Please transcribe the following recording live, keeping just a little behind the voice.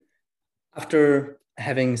After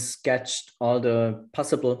having sketched all the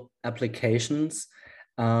possible applications,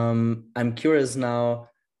 I'm curious now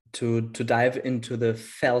to dive into the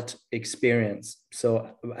felt experience.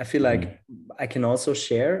 So I feel like I can also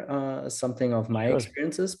share something of my Sure.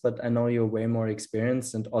 experiences, but I know you're way more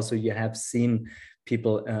experienced, and also you have seen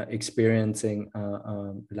people experiencing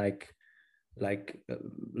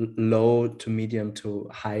low to medium to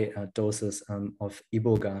high doses of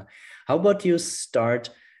Iboga. How about you start?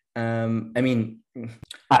 I mean,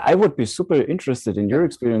 I would be super interested in your yeah,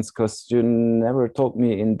 experience because you never told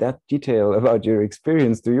me in that detail about your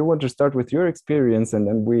experience. Do you want to start with your experience and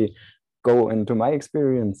then we go into my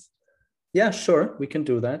experience? yeah, sure, we can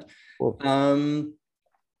do that. Cool. Um,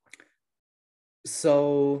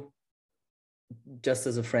 so just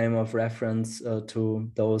as a frame of reference to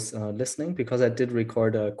those listening, because I did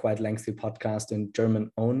record a quite lengthy podcast in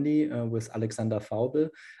German only with Alexander Faube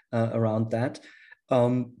around that.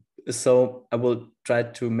 Um, so I will try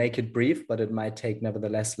to make it brief, but it might take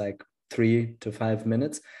nevertheless like 3 to 5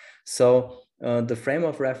 minutes. So the frame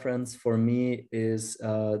of reference for me is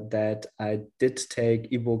that I did take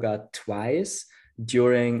Iboga twice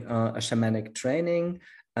during a shamanic training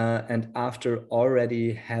and after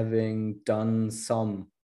already having done some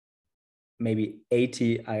maybe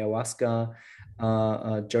 80 ayahuasca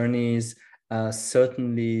journeys,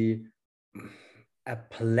 certainly a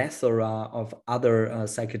plethora of other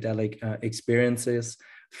psychedelic experiences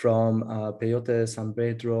from peyote, San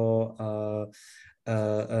Pedro,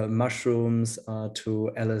 mushrooms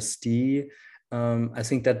to LSD. I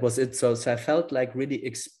think that was it. So I felt like really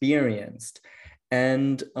experienced.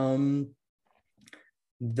 And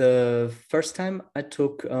the first time I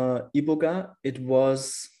took Iboga, it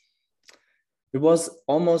was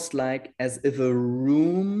almost like as if a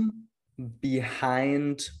room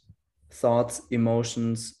behind thoughts,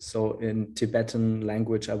 emotions. So in Tibetan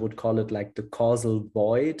language, I would call it like the causal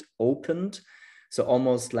void opened. So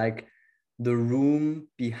almost like the room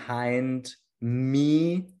behind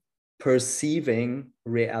me perceiving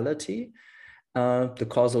reality, the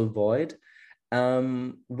causal void,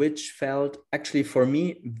 which felt actually for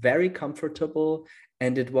me very comfortable.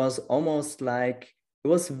 And it was almost like it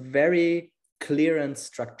was very clear and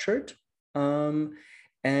structured.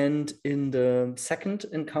 And in the second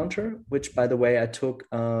encounter, which by the way, I took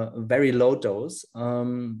a very low dose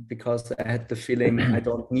because I had the feeling I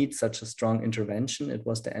don't need such a strong intervention. It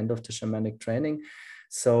was the end of the shamanic training.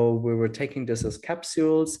 So we were taking this as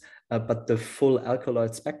capsules, but the full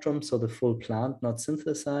alkaloid spectrum, so the full plant, not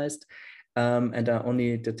synthesized. And I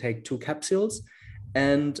only did take 2 capsules.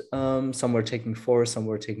 And some were taking 4, some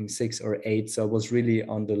were taking 6 or 8. So I was really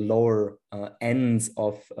on the lower ends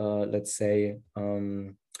of, let's say,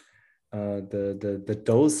 the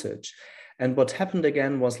dosage. And what happened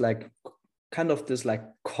again was like kind of this like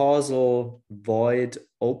causal void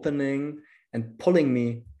opening and pulling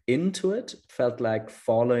me into it. It felt like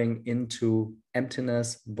falling into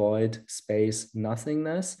emptiness, void, space,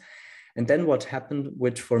 nothingness. And then what happened,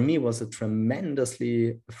 which for me was a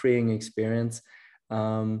tremendously freeing experience,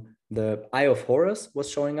 the Eye of Horus was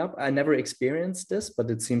showing up. I never experienced this, but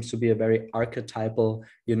it seems to be a very archetypal,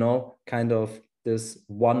 kind of this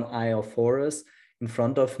one Eye of Horus in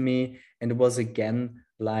front of me. And it was again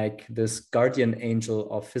like this guardian angel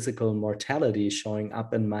of physical mortality showing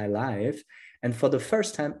up in my life. And for the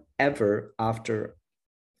first time ever, after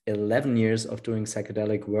 11 years of doing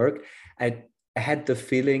psychedelic work, I had the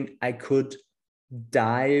feeling I could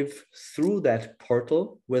dive through that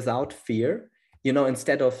portal without fear,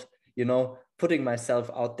 instead of, putting myself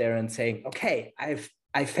out there and saying, okay,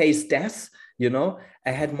 I face death,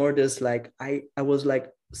 I had more this like, I was like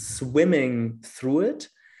swimming through it.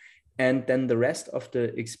 And then the rest of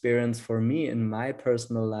the experience for me in my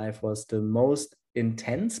personal life was the most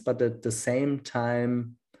intense, but at the same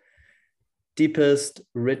time, deepest,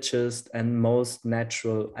 richest, and most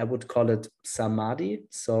natural. I would call it samadhi.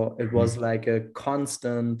 So it was like a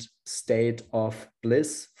constant state of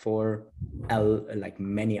bliss for like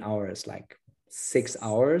many hours, like 6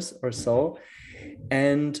 hours or so.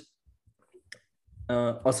 And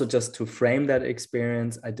also just to frame that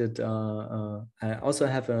experience, I also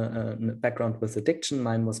have a background with addiction.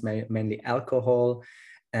 Mine was mainly alcohol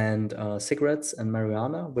and cigarettes and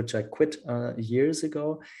marijuana, which I quit years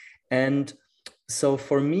ago. And so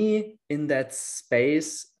for me in that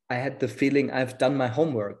space, I had the feeling I've done my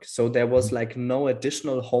homework. So there was like no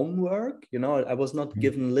additional homework. I was not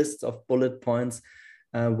given lists of bullet points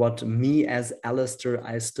what me as Alistair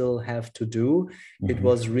I still have to do. It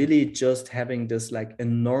was really just having this like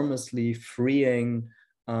enormously freeing,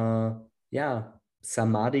 yeah,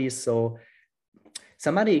 samadhi. So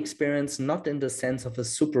samadhi experience, not in the sense of a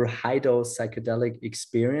super high dose psychedelic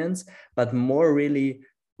experience, but more really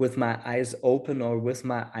with my eyes open or with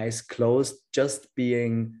my eyes closed, just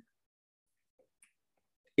being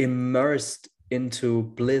immersed into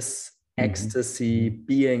bliss, ecstasy,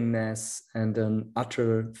 beingness, and an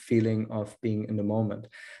utter feeling of being in the moment.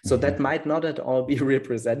 So that might not at all be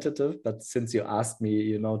representative, but since you asked me,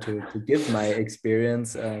 you know, to give my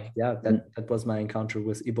experience, yeah, that was my encounter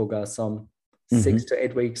with Iboga some 6 to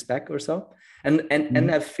 8 weeks back or so.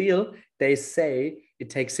 And I feel they say it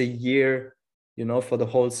takes a year, you know, for the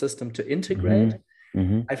whole system to integrate.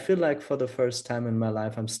 I feel like for the first time in my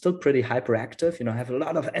life, I'm still pretty hyperactive. You know, I have a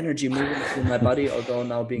lot of energy moving through my body, although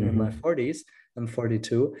now being in my 40s, I'm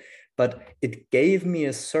 42. But it gave me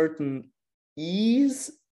a certain ease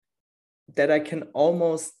that I can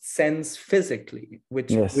almost sense physically,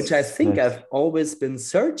 which I think I've always been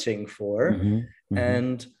searching for.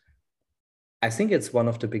 And I think it's one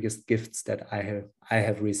of the biggest gifts that I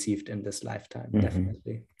have received in this lifetime,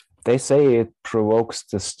 definitely. They say it provokes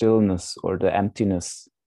the stillness or the emptiness.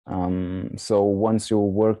 So once you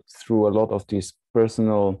work through a lot of these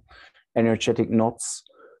personal energetic knots,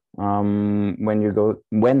 when you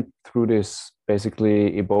went through this,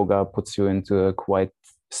 basically Iboga puts you into a quite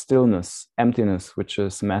stillness, emptiness, which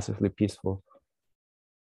is massively peaceful.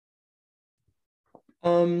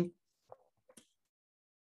 I'm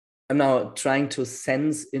now trying to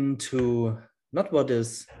sense into not what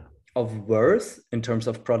is of worth in terms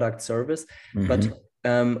of product service, but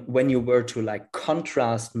when you were to like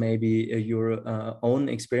contrast maybe your own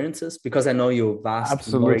experiences, because I know you're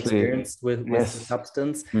vastly more experienced with the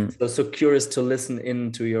substance. So curious to listen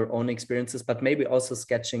into your own experiences, but maybe also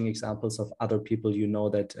sketching examples of other people you know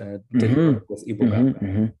that did work with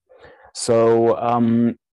Iboga.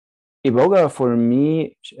 So Iboga for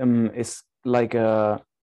me is like a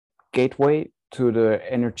gateway to the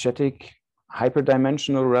energetic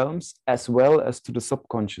hyperdimensional realms as well as to the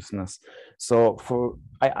subconsciousness. So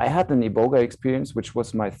I had an Iboga experience, which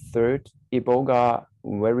was my third Iboga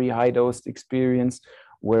very high dose experience,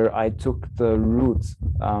 where I took the root,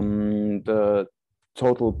 the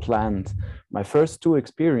total plant. My first two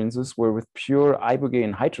experiences were with pure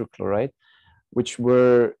ibogaine hydrochloride, which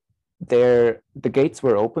were there, the gates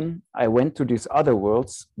were open. I went to these other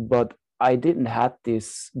worlds, but I didn't have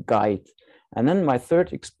this guide. And then my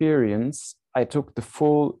third experience, I took the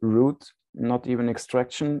full root, not even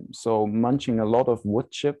extraction, so munching a lot of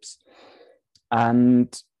wood chips.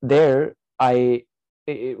 And there like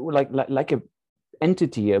a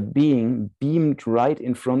entity, a being beamed right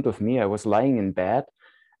in front of me. I was lying in bed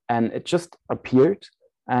and it just appeared,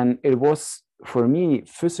 and it was for me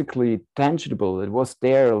physically tangible. It was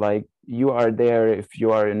there, like you are there if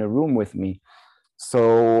you are in a room with me.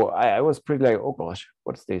 So I was pretty like, oh gosh,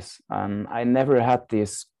 what's this? I never had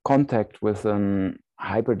this contact with an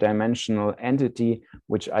hyperdimensional entity,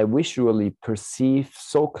 which I visually perceive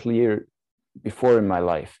so clear before in my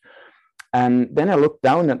life. And then I looked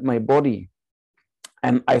down at my body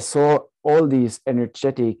and I saw all these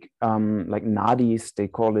energetic, like nadis, they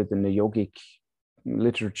call it in the yogic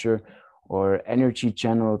literature, or energy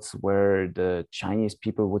channels, where the Chinese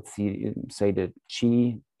people would say the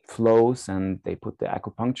qi flows and they put the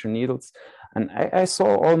acupuncture needles. And I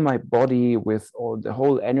saw all my body with all the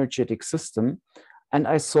whole energetic system. And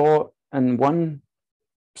I saw in one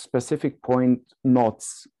specific point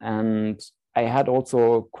knots. And I had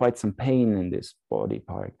also quite some pain in this body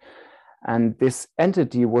part. And this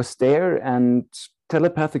entity was there and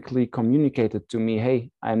telepathically communicated to me,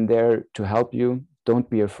 hey, I'm there to help you. Don't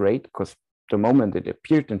be afraid. Because the moment it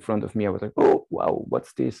appeared in front of me, I was like, oh, wow,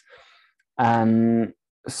 what's this? And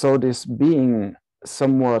so this being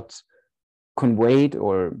somewhat conveyed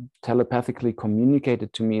or telepathically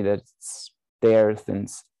communicated to me that it's there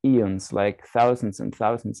since eons, like thousands and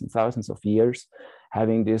thousands and thousands of years,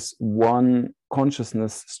 having this one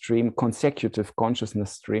consciousness stream, consecutive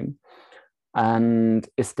consciousness stream, and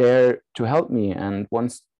is there to help me and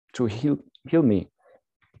wants to heal me.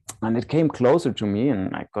 And it came closer to me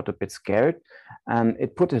and I got a bit scared, and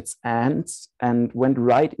it put its hands and went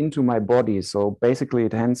right into my body. So basically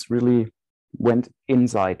its hands really went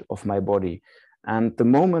inside of my body. And the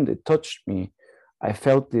moment it touched me, I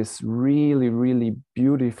felt this really, really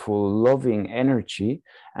beautiful, loving energy.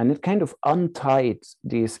 And it kind of untied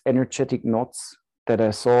these energetic knots that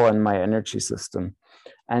I saw in my energy system.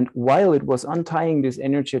 And while it was untying these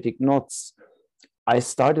energetic knots, I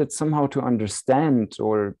started somehow to understand,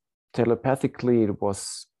 or telepathically it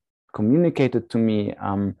was communicated to me,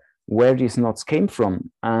 where these knots came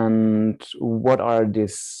from and what are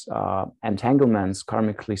these entanglements,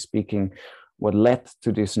 karmically speaking, what led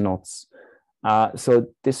to these knots. So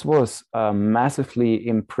this was a massively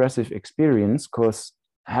impressive experience, because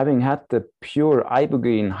having had the pure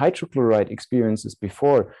ibogaine hydrochloride experiences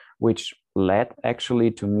before, which led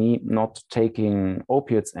actually to me not taking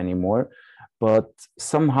opiates anymore, but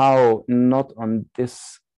somehow not on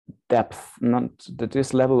this depth, not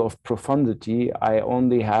this level of profundity I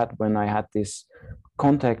only had when I had this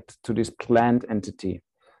contact to this plant entity.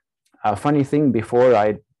 A funny thing, before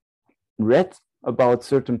I read about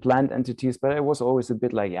certain plant entities, but I was always a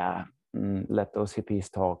bit like, yeah, let those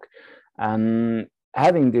hippies talk. And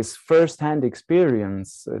having this first-hand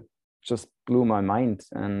experience, it just blew my mind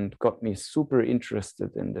and got me super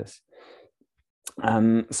interested in this.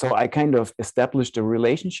 So I kind of established a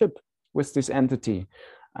relationship with this entity.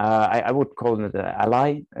 I would call it an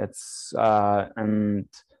ally. It's and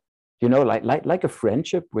you know, like a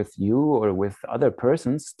friendship with you or with other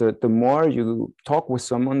persons. The more you talk with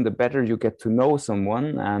someone, the better you get to know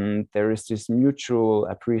someone, and there is this mutual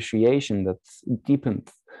appreciation that's deepened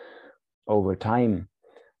over time.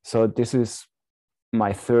 So this is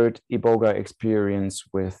my third Iboga experience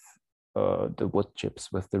with the wood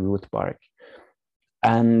chips, with the root bark.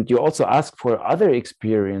 And you also ask for other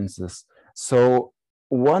experiences. So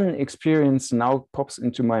one experience now pops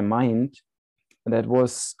into my mind that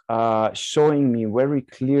was showing me very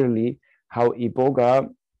clearly how Iboga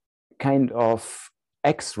kind of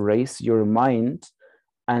x-rays your mind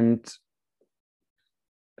and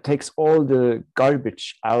takes all the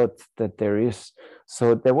garbage out that there is.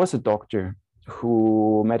 So there was a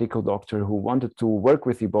medical doctor who wanted to work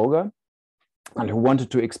with Iboga and who wanted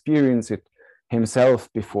to experience it himself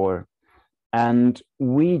before. And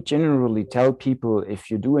we generally tell people, if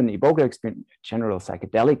you do an Iboga experience, general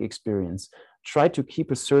psychedelic experience, try to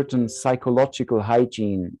keep a certain psychological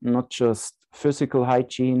hygiene, not just physical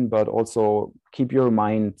hygiene, but also keep your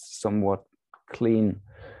mind somewhat clean.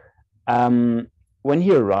 When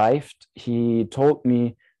he arrived, he told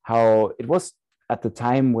me how it was at the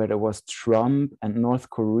time where there was Trump and North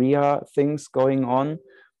Korea things going on.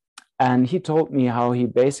 And he told me how he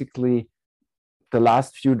basically, the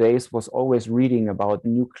last few days, was always reading about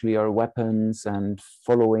nuclear weapons and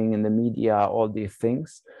following in the media all these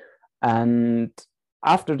things. And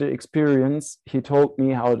after the experience, he told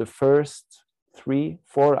me how the first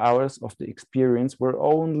 3-4 hours of the experience were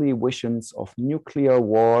only visions of nuclear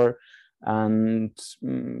war and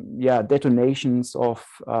detonations of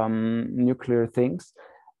nuclear things.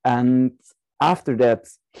 And after that,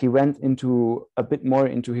 he went into a bit more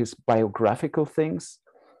into his biographical things,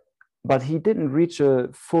 but he didn't reach a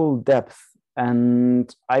full depth.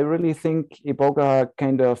 And I really think Iboga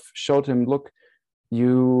kind of showed him, look,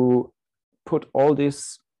 you put all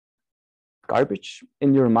this garbage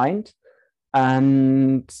in your mind,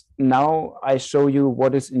 and now I show you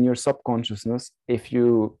what is in your subconsciousness if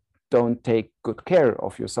you don't take good care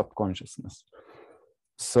of your subconsciousness.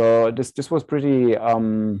 So this was pretty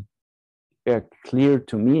clear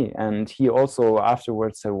to me. And he also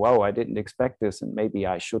afterwards said, wow, I didn't expect this, and maybe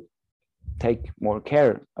I should take more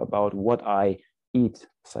care about what I eat,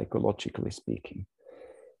 psychologically speaking.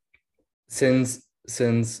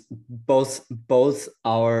 Since both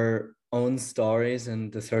our own stories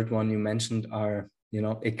and the third one you mentioned are, you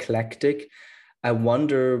know, eclectic, I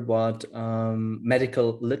wonder what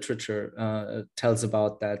medical literature tells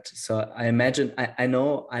about that. So I imagine, I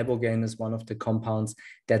know ibogaine is one of the compounds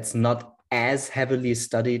that's not as heavily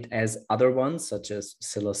studied as other ones, such as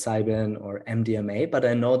psilocybin or MDMA, but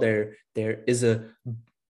I know there is a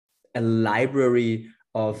library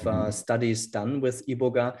of studies done with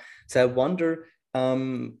Iboga. So I wonder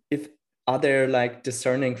if are there like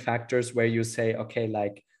discerning factors where you say, okay,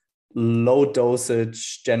 like low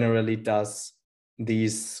dosage generally does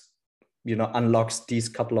these, you know, unlocks these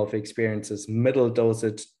couple of experiences, middle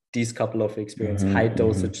dosage these couple of experiences, high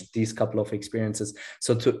dosage these couple of experiences.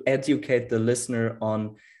 So to educate the listener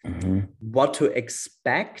on what to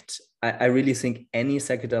expect, I really think any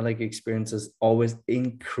psychedelic experience is always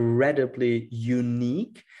incredibly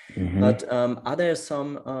unique. But are there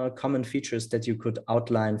some common features that you could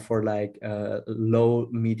outline for like low,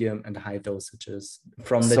 medium, and high dosages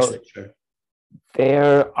from literature?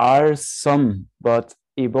 There are some, but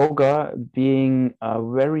Iboga, being a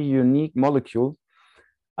very unique molecule,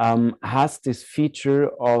 has this feature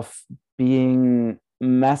of being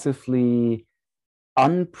massively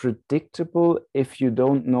unpredictable if you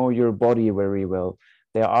don't know your body very well.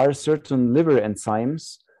 There are certain liver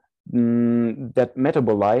enzymes that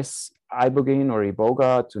metabolize ibogaine or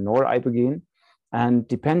Iboga to noribogaine, and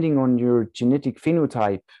depending on your genetic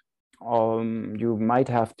phenotype, you might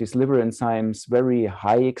have these liver enzymes very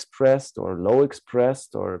high expressed or low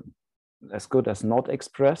expressed or as good as not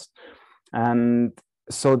expressed. And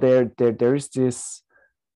so there is this,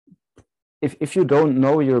 if you don't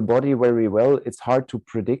know your body very well, it's hard to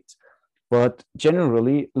predict. But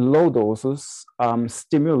generally, low doses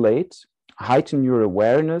stimulate, heighten your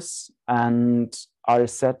awareness, and are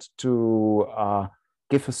set to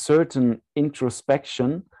give a certain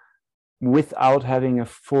introspection without having a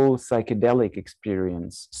full psychedelic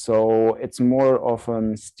experience. So it's more of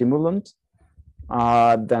a stimulant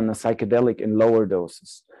than a psychedelic in lower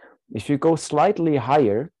doses. If you go slightly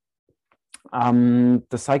higher, the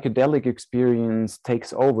psychedelic experience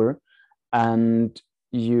takes over, and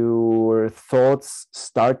your thoughts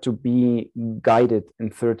start to be guided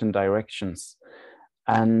in certain directions.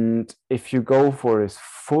 And if you go for a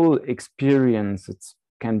full experience, it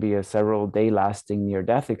can be a several day lasting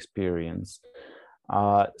near-death experience.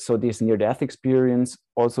 So this near-death experience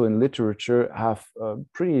also in literature have a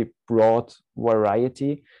pretty broad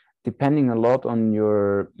variety, depending a lot on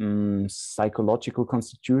your psychological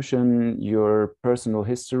constitution, your personal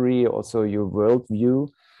history, also your worldview.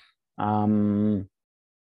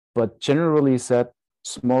 But generally said,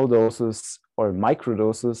 small doses or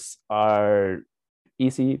microdoses are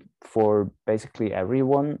easy for basically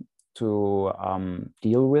everyone to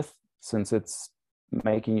deal with, since it's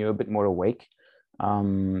making you a bit more awake.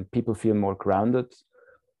 People feel more grounded.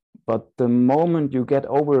 But the moment you get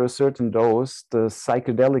over a certain dose, the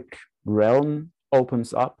psychedelic realm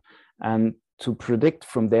opens up, and to predict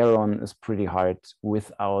from there on is pretty hard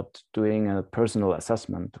without doing a personal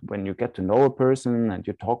assessment. When you get to know a person and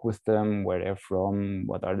you talk with them, where they're from,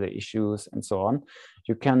 what are the issues, and so on,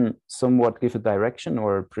 you can somewhat give a direction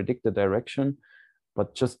or predict the direction.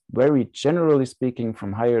 But just very generally speaking,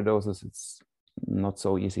 from higher doses, it's not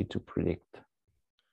so easy to predict.